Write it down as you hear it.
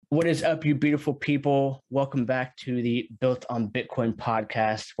What is up, you beautiful people? Welcome back to the Built on Bitcoin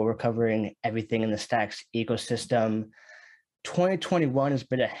podcast, where we're covering everything in the Stacks ecosystem. 2021 has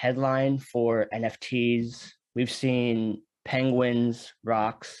been a headline for NFTs. We've seen penguins,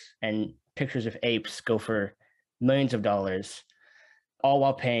 rocks, and pictures of apes go for millions of dollars, all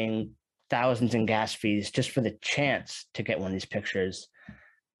while paying thousands in gas fees just for the chance to get one of these pictures.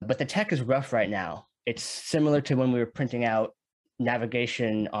 But the tech is rough right now. It's similar to when we were printing out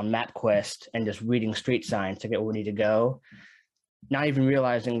navigation on MapQuest and just reading street signs to get where we need to go, not even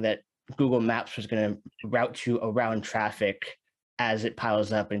realizing that Google Maps was going to route you around traffic as it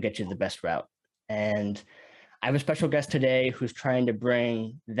piles up and get you the best route. And I have a special guest today who's trying to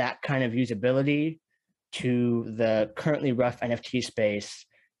bring that kind of usability to the currently rough NFT space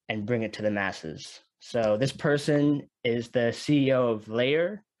and bring it to the masses. So this person is the CEO of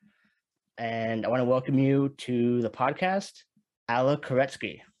Layer, and I want to welcome you to the podcast, Alla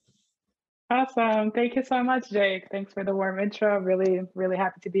Koretsky. Awesome. Thank you so much, Jake. Thanks for the warm intro. Really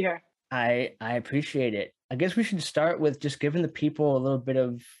happy to be here. I appreciate it. I guess we should start with just giving the people a little bit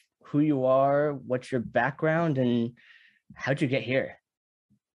of who you are, what's your background, and how'd you get here?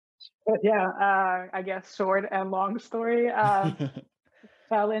 I guess short and long story.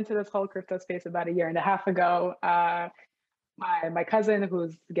 Fell into this whole crypto space about a year and a half ago. My cousin,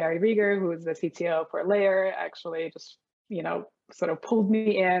 who's Gary Rieger, who's the CTO for Layer, actually just sort of pulled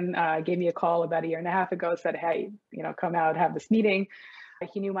me in, gave me a call about a year and a half ago, said, hey, come out, have this meeting.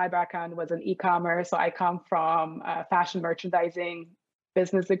 He knew my background was in e-commerce. So I come from a fashion merchandising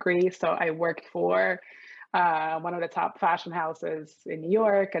business degree. So I worked for one of the top fashion houses in New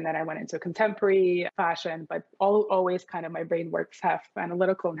York. And then I went into contemporary fashion, but always kind of my brain works half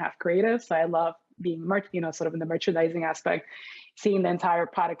analytical and half creative. So I love being, sort of in the merchandising aspect, seeing the entire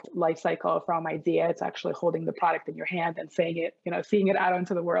product life cycle from idea to actually holding the product in your hand and seeing it out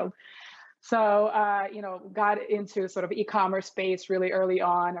into the world. So, got into sort of e-commerce space really early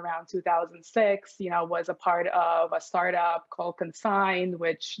on around 2006, was a part of a startup called Consign,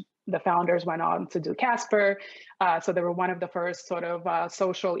 which the founders went on to do Casper. So they were one of the first sort of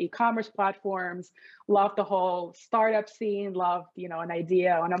social e-commerce platforms. Loved the whole startup scene, loved, an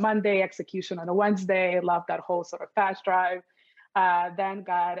idea on a Monday, execution on a Wednesday, loved that whole sort of fast drive. Then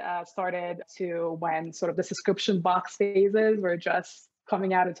got started to when sort of the subscription box phases were just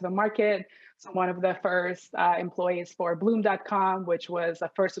coming out into the market. So one of the first employees for Bloom.com, which was a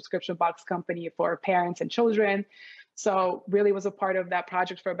first subscription box company for parents and children. So really was a part of that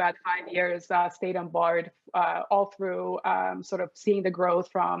project for about 5 years, stayed on board all through sort of seeing the growth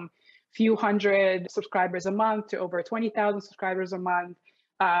from few hundred subscribers a month to over 20,000 subscribers a month.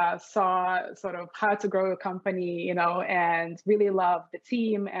 Saw sort of how to grow a company, and really loved the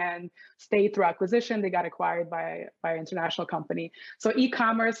team and stayed through acquisition. They got acquired by an international company. So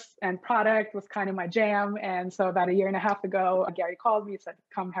e-commerce and product was kind of my jam. And so about a year and a half ago, Gary called me, said,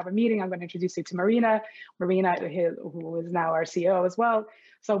 come have a meeting. I'm going to introduce you to Marina, who is now our CEO as well.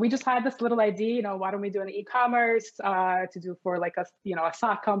 So we just had this little idea, why don't we do an e-commerce to do for like a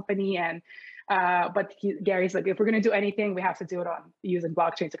SaaS company. And but Gary's like, if we're going to do anything, we have to do it on using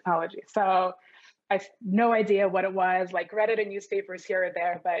blockchain technology. So I have no idea what it was, like read it in newspapers here or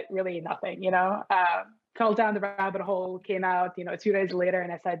there, but really nothing, fell down the rabbit hole, came out, 2 days later.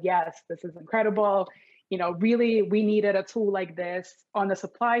 And I said, yes, this is incredible. Really, we needed a tool like this on the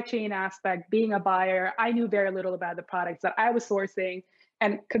supply chain aspect. Being a buyer, I knew very little about the products that I was sourcing,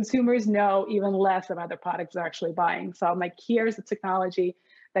 and consumers know even less about the products they're actually buying. So I'm like, here's the technology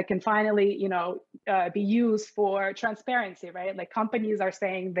that can finally, be used for transparency, right? Like companies are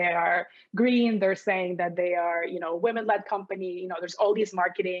saying they are green, they're saying that they are, women-led company, there's all these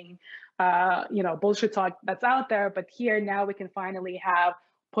marketing, bullshit talk that's out there. But here now we can finally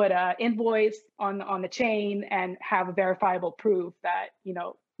put an invoice on the chain and have a verifiable proof that,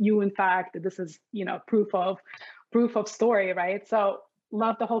 you in fact, this is, proof of story, right? So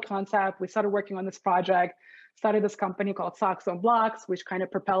love the whole concept. We started working on this project. Started this company called Socks on Blocks, which kind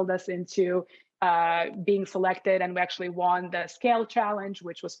of propelled us into being selected. And we actually won the Scale Challenge,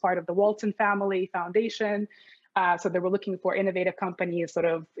 which was part of the Walton Family Foundation. So they were looking for innovative companies sort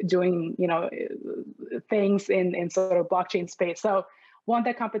of doing, things in sort of blockchain space. So won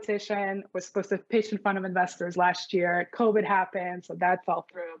that competition, was supposed to pitch in front of investors last year. COVID happened, so that fell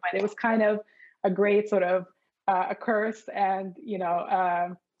through. But it was kind of a great sort of a curse. And,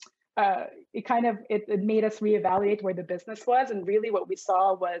 it made us reevaluate where the business was. And really what we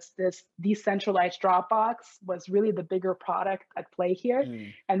saw was this decentralized Dropbox was really the bigger product at play here.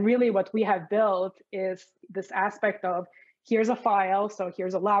 And really what we have built is this aspect of here's a file. So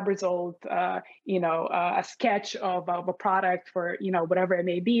here's a lab result, a sketch of a product for, whatever it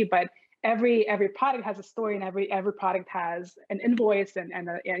may be. But every product has a story, and every product has an invoice and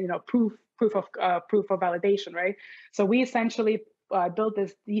proof of validation, right? So we essentially built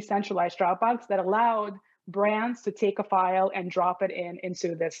this decentralized Dropbox that allowed brands to take a file and drop it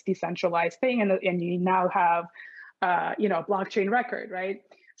into this decentralized thing, and you now have a blockchain record, right?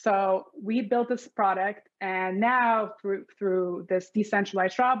 So we built this product, and now through this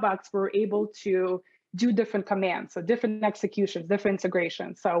decentralized Dropbox, we're able to do different commands, so different executions, different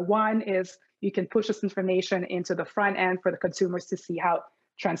integrations. So one is you can push this information into the front end for the consumers to see how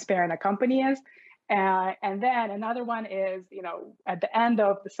transparent a company is. And then another one is, at the end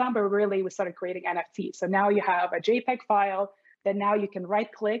of December, really, we started creating NFTs. So now you have a JPEG file that now you can right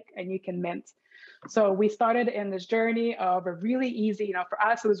click and you can mint. So we started in this journey of a really easy, for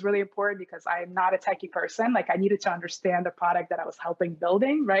us, it was really important because I'm not a techie person. Like, I needed to understand the product that I was helping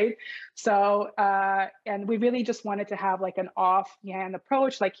building, right? So, and we really just wanted to have like an offhand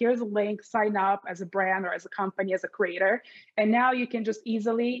approach. Like, here's a link, sign up as a brand or as a company, as a creator. And now you can just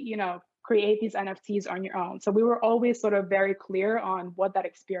easily, create these NFTs on your own. So we were always sort of very clear on what that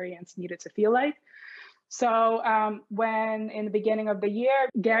experience needed to feel like. So when in the beginning of the year,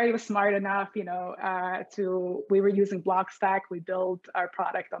 Gary was smart enough, we were using Blockstack. We built our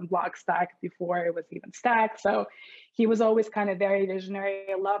product on Blockstack before it was even Stack. So he was always kind of very visionary.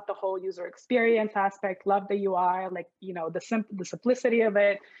 I loved the whole user experience aspect, loved the UI, like, the simplicity of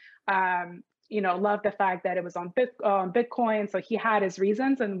it. Loved the fact that it was on Bitcoin. So he had his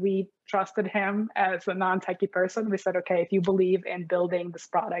reasons, and we trusted him as a non-techie person. We said, okay, if you believe in building this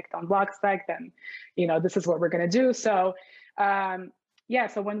product on Blockstack, then, this is what we're going to do. So,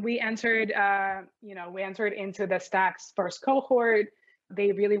 so when we entered, into the Stack's first cohort,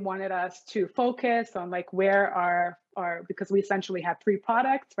 they really wanted us to focus on like where our because we essentially had three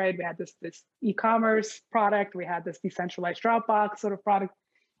products, right? We had this e-commerce product, we had this decentralized Dropbox sort of product,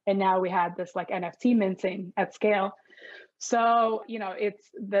 and now we had this like NFT minting at scale. So, it's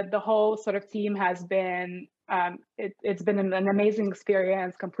the whole sort of team has been, it's been an amazing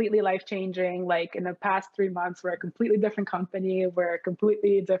experience, completely life-changing. Like, in the past 3 months, we're a completely different company. We're a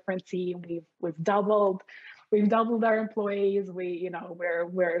completely different team. We've doubled our employees.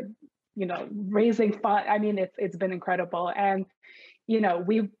 We're raising fund. I mean, it's been incredible. And,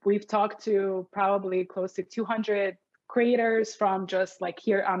 we've talked to probably close to 200 creators, from just like,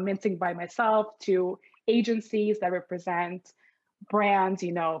 here I'm minting by myself, to agencies that represent brands,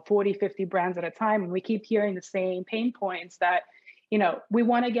 40, 50 brands at a time. And we keep hearing the same pain points that, we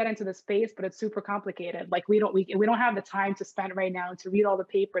want to get into the space, but it's super complicated. Like, we don't have the time to spend right now to read all the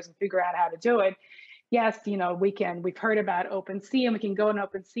papers and figure out how to do it. Yes, we've heard about OpenSea, and we can go in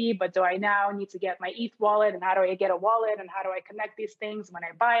OpenSea, but do I now need to get my ETH wallet? And how do I get a wallet? And how do I connect these things? When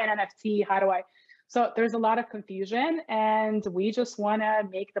I buy an NFT, how do I? So there's a lot of confusion, and we just want to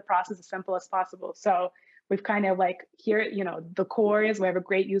make the process as simple as possible. So we've kind of like, here, the core is we have a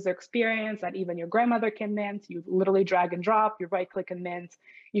great user experience that even your grandmother can mint. You literally drag and drop, you right click and mint.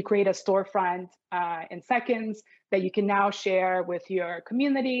 You create a storefront in seconds that you can now share with your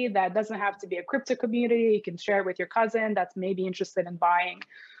community. That doesn't have to be a crypto community. You can share it with your cousin that's maybe interested in buying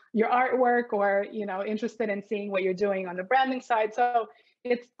your artwork, or, interested in seeing what you're doing on the branding side. So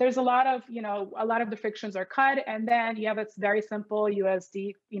there's a lot of the frictions are cut, and then you have this very simple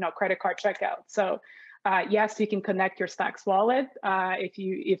USD, credit card checkout. So yes, you can connect your Stacks wallet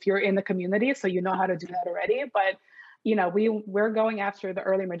if you're in the community, so you know how to do that already. But we're going after the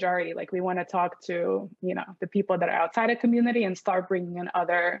early majority. Like, we want to talk to the people that are outside of community and start bringing in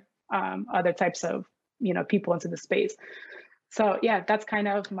other types of people into the space. So yeah, that's kind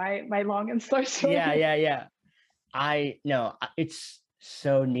of my long and short story. Yeah. I know it's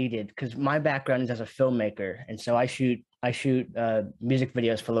so needed, because my background is as a filmmaker, and so I shoot music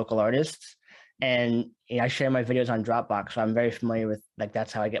videos for local artists, and I share my videos on Dropbox, so I'm very familiar with, like,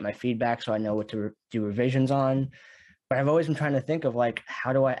 that's how I get my feedback, so I know what to do revisions on. But I've always been trying to think of, like,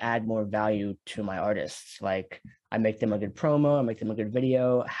 how do I add more value to my artists? Like, I make them a good promo, I make them a good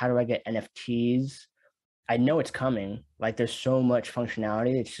video. How do I get NFTs? I know it's coming. Like, there's so much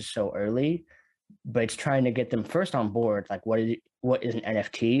functionality, it's just so early. But it's trying to get them first on board. Like, what is an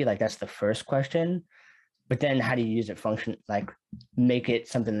NFT? Like, that's the first question. But then how do you use it make it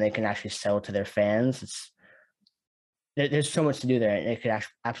something they can actually sell to their fans? There's so much to do there, and it could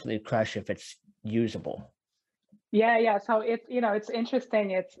absolutely crush if it's usable. Yeah. So it's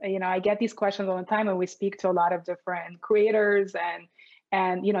interesting. It's, I get these questions all the time, and we speak to a lot of different creators,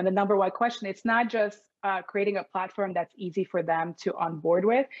 And the number one question, it's not just creating a platform that's easy for them to onboard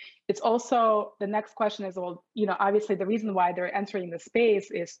with. It's also, the next question is, well, obviously the reason why they're entering the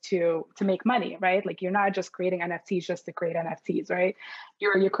space is to make money, right? Like, you're not just creating NFTs just to create NFTs, right?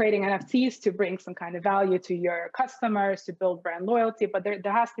 You're creating NFTs to bring some kind of value to your customers, to build brand loyalty, but there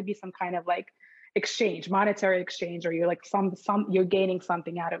has to be some kind of like exchange, monetary exchange, or you're like you're gaining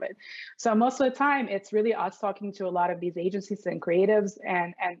something out of it. So most of the time, it's really us talking to a lot of these agencies and creatives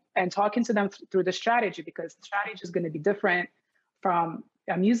and talking to them through the strategy, because the strategy is going to be different from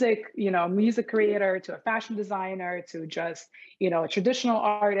a music creator to a fashion designer to just a traditional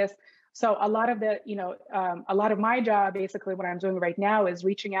artist. So a lot of a lot of my job, basically what I'm doing right now, is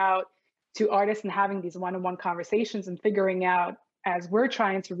reaching out to artists and having these one-on-one conversations and figuring out, as we're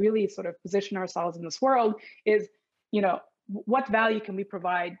trying to really sort of position ourselves in this world, is, what value can we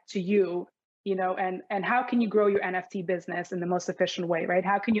provide to you, and how can you grow your NFT business in the most efficient way, right?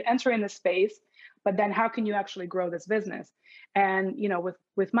 How can you enter in the space, but then how can you actually grow this business? And,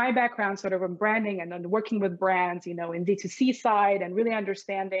 with my background sort of in branding and then working with brands, in D2C side, and really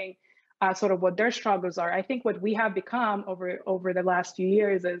understanding sort of what their struggles are, I think what we have become over the last few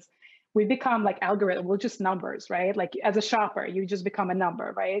years is, we become like algorithm. We're just numbers, right? Like, as a shopper, you just become a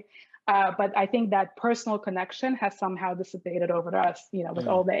number, right? But I think that personal connection has somehow dissipated over to us, with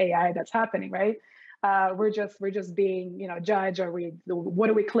all the AI that's happening, right? We're just being, judged, or what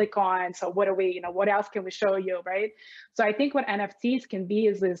do we click on? So what do we, what else can we show you, right? So I think what NFTs can be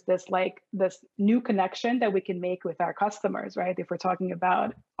is this new connection that we can make with our customers, right? If we're talking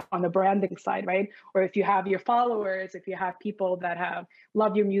about on the branding side, right? Or if you have your followers, if you have people that have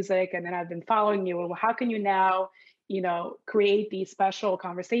loved your music and then have been following you, well, how can you now create these special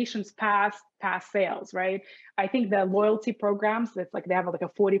conversations past sales, right? I think the loyalty programs, it's like they have like a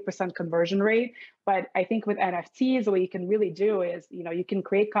 40% conversion rate. But I think with NFTs, what you can really do is, you can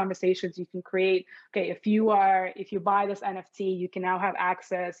create conversations. You can create, okay, if you buy this NFT, you can now have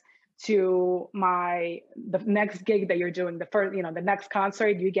access to the next gig that you're doing, the first, the next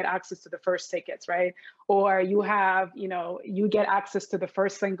concert, you get access to the first tickets, right? Or you have, you get access to the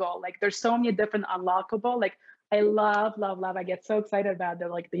first single. Like, there's so many different unlockable, like, I love. I get so excited about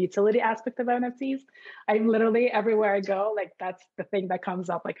the utility aspect of NFTs. I'm literally, everywhere I go, like, that's the thing that comes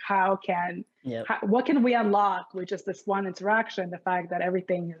up. Like, what can we unlock with just this one interaction? The fact that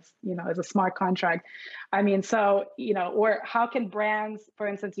everything is, is a smart contract. I mean, so, or how can brands, for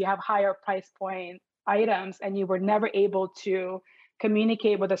instance, you have higher price point items and you were never able to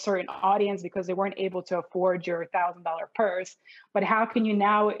communicate with a certain audience because they weren't able to afford your $1,000 purse. But how can you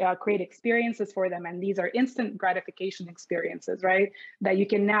now create experiences for them? And these are instant gratification experiences, right? That you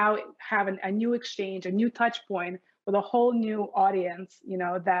can now have a new exchange, a new touch point with a whole new audience,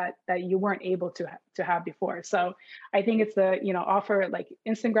 that you weren't able to have before. So I think it's offer like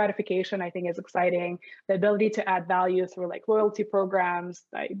instant gratification. I think is exciting. The ability to add value through like loyalty programs.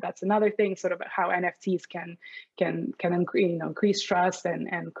 That's another thing, sort of how NFTs can increase trust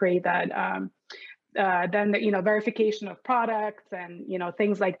and create that. Then the verification of products and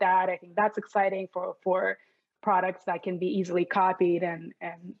things like that. I think that's exciting for products that can be easily copied and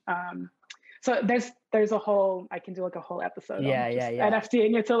so there's a whole, I can do like a whole episode on NFT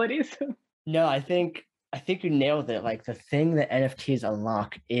and utilities. No, I think you nailed it. Like, the thing that NFTs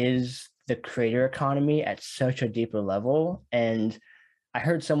unlock is the creator economy at such a deeper level. And I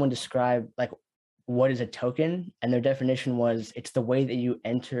heard someone describe like what is a token, and their definition was it's the way that you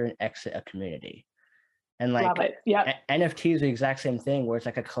enter and exit a community. And like, love it. Yeah. NFTs are the exact same thing, where it's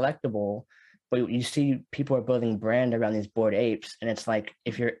like a collectible, but you see people are building brand around these Bored Apes. And it's like,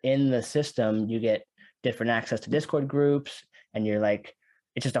 if you're in the system, you get different access to Discord groups, and you're like,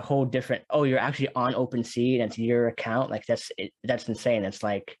 it's just a whole different, you're actually on OpenSea and it's your account. Like, that's insane. It's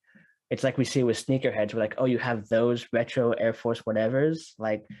like we see with sneakerheads. We're like, you have those retro Air Force whatevers,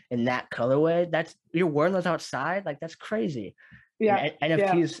 like in that colorway. You're wearing those outside. Like, that's crazy. Yeah. And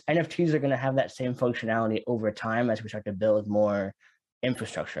NFTs are going to have that same functionality over time as we start to build more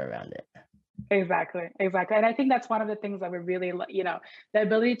infrastructure around it. Exactly. And I think that's one of the things that we really, the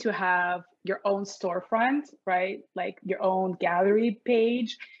ability to have your own storefront, right? Like your own gallery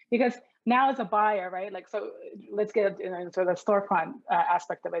page, because now as a buyer, right? Like, so let's get into the storefront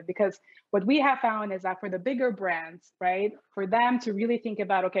aspect of it, because what we have found is that for the bigger brands, right? For them to really think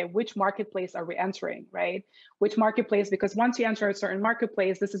about, okay, which marketplace are we entering, right? Which marketplace, because once you enter a certain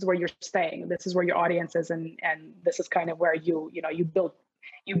marketplace, this is where you're staying. This is where your audience is. And this is kind of where you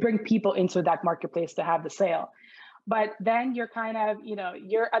bring people into that marketplace to have the sale. But then you're kind of,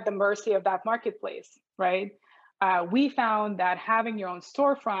 you're at the mercy of that marketplace, right? We found that having your own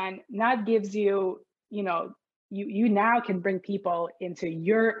storefront not gives you, you now can bring people into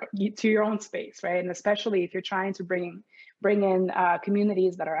your own space, right? And especially if you're trying to bring in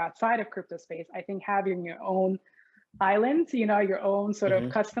communities that are outside of crypto space, I think having your own island, your own sort of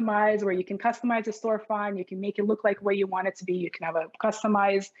customize, where you can customize a storefront, you can make it look like the way you want it to be. You can have a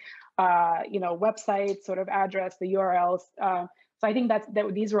customized, website sort of address, the URLs. So I think that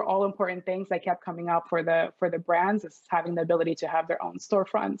these were all important things that kept coming up for the brands, is having the ability to have their own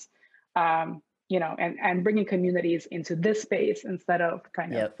storefronts, and bringing communities into this space instead of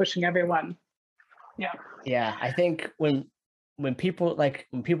kind of pushing everyone. Yeah. Yeah, I think when people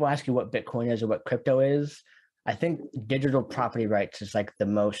ask you what Bitcoin is or what crypto is, I think digital property rights is like the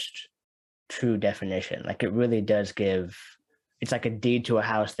most true definition. Like it really does it's like a deed to a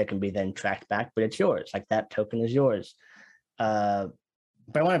house that can be then tracked back, but it's yours. Like that token is yours. But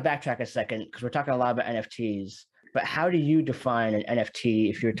I want to backtrack a second because we're talking a lot about NFTs, but how do you define an NFT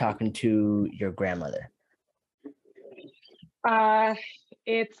if you're talking to your grandmother?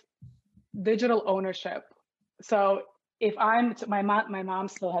 It's digital ownership. So if my mom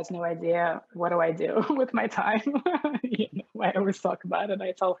still has no idea what do I do with my time. I always talk about it.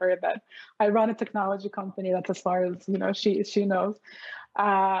 I tell her that I run a technology company. That's as far as she knows.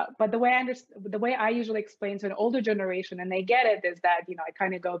 But the way I usually explain to an older generation, and they get it, is that I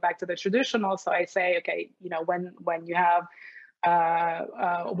kind of go back to the traditional. So I say, okay, when you have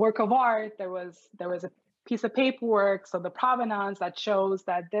a work of art, there was a piece of paperwork, so the provenance that shows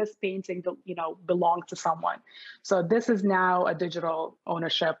that this painting belonged to someone. So this is now a digital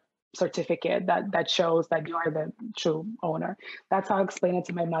ownership certificate that shows that you are the true owner. That's how I explain it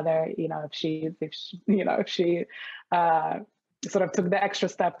to my mother. If she sort of took the extra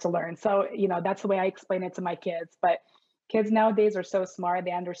step to learn. So that's the way I explain it to my kids. But kids nowadays are so smart.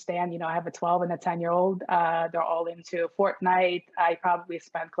 They understand. I have a 12 and a 10-year-old. They're all into Fortnite. I probably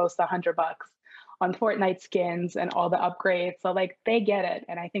spent close to $100 on Fortnite skins and all the upgrades. So like they get it.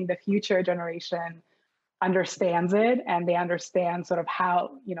 And I think the future generation understands it, and they understand sort of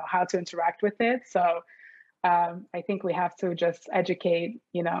how to interact with it. So I think we have to just educate.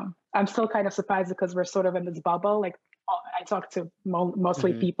 I'm still kind of surprised because we're sort of in this bubble. Like I talk to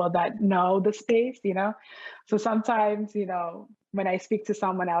mostly people that know the space, So sometimes, when I speak to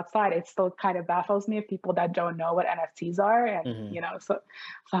someone outside, it still kind of baffles me of people that don't know what NFTs are. And, so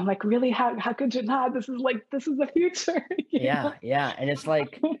I'm like, really, how could you not? This is the future. Yeah. And it's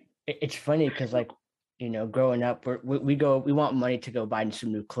like, it's funny because like, growing up, we want money to go buy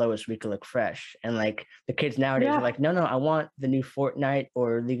some new clothes so we can look fresh. And like the kids nowadays are like, no, I want the new Fortnite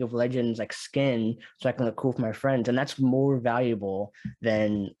or League of Legends like skin so I can look cool for my friends. And that's more valuable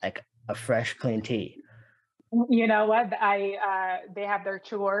than like a fresh, clean tee. You know what? They have their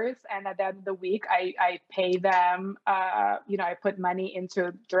chores, and at the end of the week, I pay them. I put money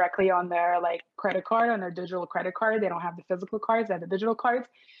into directly on their like credit card, on their digital credit card. They don't have the physical cards; they have the digital cards,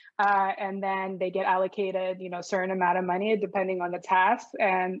 and then they get allocated, a certain amount of money depending on the task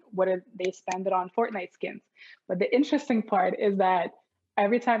and they spend it on Fortnite skins. But the interesting part is that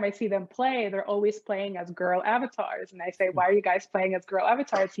every time I see them play, they're always playing as girl avatars, and I say, "Why are you guys playing as girl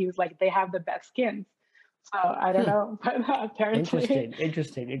avatars?" He was like, "They have the best skins." So I don't know, but apparently.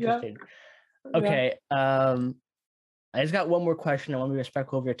 Interesting. Yeah. Okay. I just got one more question. I want to be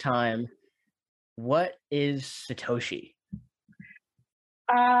respectful of your time. What is Satoshi?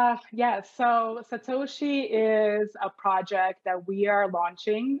 Yeah, so Satoshi is a project that we are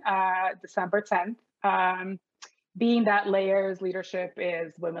launching December 10th. Being that Layer's leadership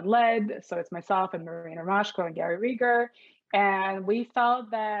is women-led, so it's myself and Marina Romashko and Gary Rieger. And we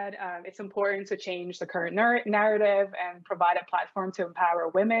felt that it's important to change the current narrative and provide a platform to empower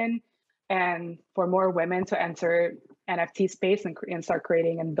women and for more women to enter NFT space and start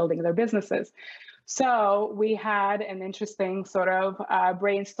creating and building their businesses. So we had an interesting sort of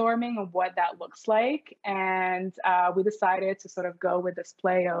brainstorming of what that looks like. And we decided to sort of go with this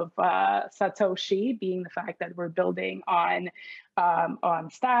play of Satoshi, being the fact that we're building on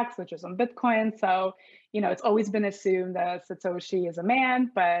Stacks, which is on Bitcoin. So, it's always been assumed that Satoshi is a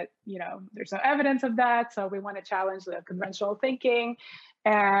man, but, there's no evidence of that. So we want to challenge the conventional thinking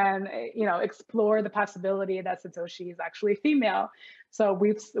and, explore the possibility that Satoshi is actually female. So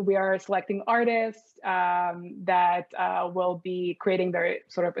we are selecting artists that will be creating their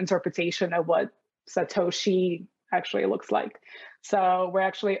sort of interpretation of what Satoshi actually looks like. So we're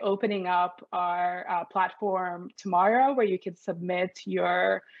actually opening up our platform tomorrow, where you can submit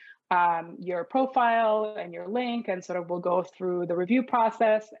your profile and your link, and sort of we'll go through the review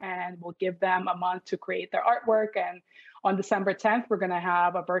process, and we'll give them a month to create their artwork. And on December 10th, we're going to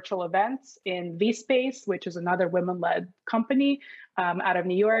have a virtual event in V-Space, which is another women-led company out of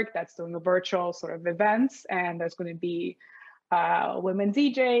New York that's doing a virtual sort of events. And there's going to be women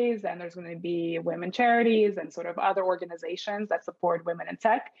DJs, and there's going to be women charities and sort of other organizations that support women in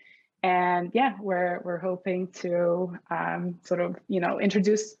tech. And yeah, we're hoping to sort of,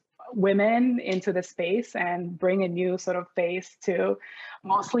 introduce women into the space and bring a new sort of face to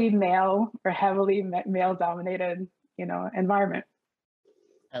mostly male or heavily male dominated, environment.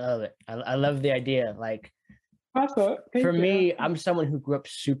 I love it. I love the idea. Like, Awesome. for me, I'm someone who grew up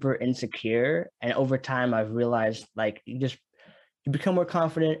super insecure, and over time I've realized, like, you become more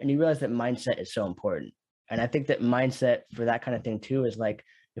confident and you realize that mindset is so important. And I think that mindset for that kind of thing too is like,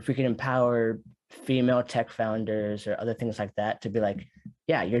 if we can empower female tech founders or other things like that to be like,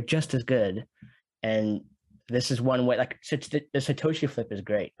 yeah, you're just as good. And this is one way, like the Satoshi flip is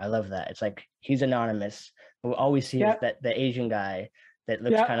great. I love that. It's like, he's anonymous, but we always see is that the Asian guy that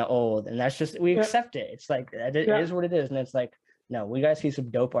looks kind of old, and that's just, we accept it. It's like, it is what it is. And it's like, no, we got to see some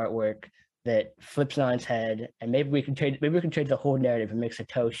dope artwork that flips it on its head, and maybe we can trade the whole narrative and make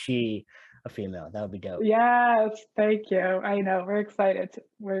Satoshi a female. That would be dope. Yes, thank you. I know, we're excited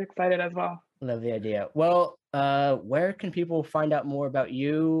as well. Love the idea. Well, where can people find out more about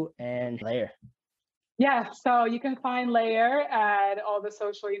you and Layer? Yeah, so you can find Layer at all the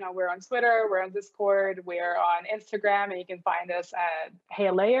social, we're on Twitter, we're on Discord, we're on Instagram, and you can find us at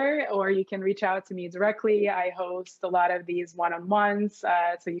Hey Layer, or you can reach out to me directly. I host a lot of these one-on-ones,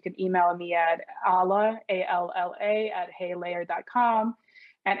 so you can email me at Alla, A-L-L-A, at heylayer.com.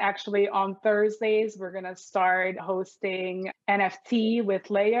 And actually on Thursdays, we're going to start hosting NFT with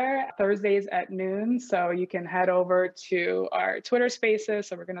Layer, Thursdays at noon. So you can head over to our Twitter spaces.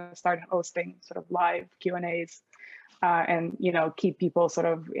 So we're going to start hosting sort of live Q&As and, keep people sort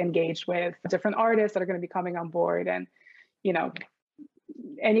of engaged with different artists that are going to be coming on board, and,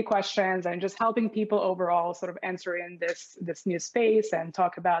 any questions, and just helping people overall sort of enter in this new space and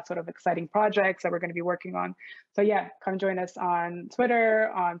talk about sort of exciting projects that we're going to be working on. So yeah, come join us on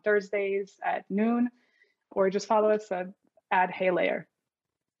Twitter on Thursdays at noon, or just follow us at Hey Layer.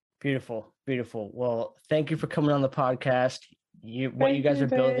 Beautiful. Well, thank you for coming on the podcast. What you guys are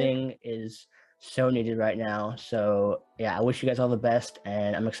building is so needed right now. So yeah, I wish you guys all the best,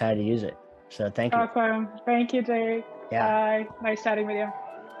 and I'm excited to use it. So thank you. Awesome. Thank you, Jake. Yeah. Bye. Nice chatting with you.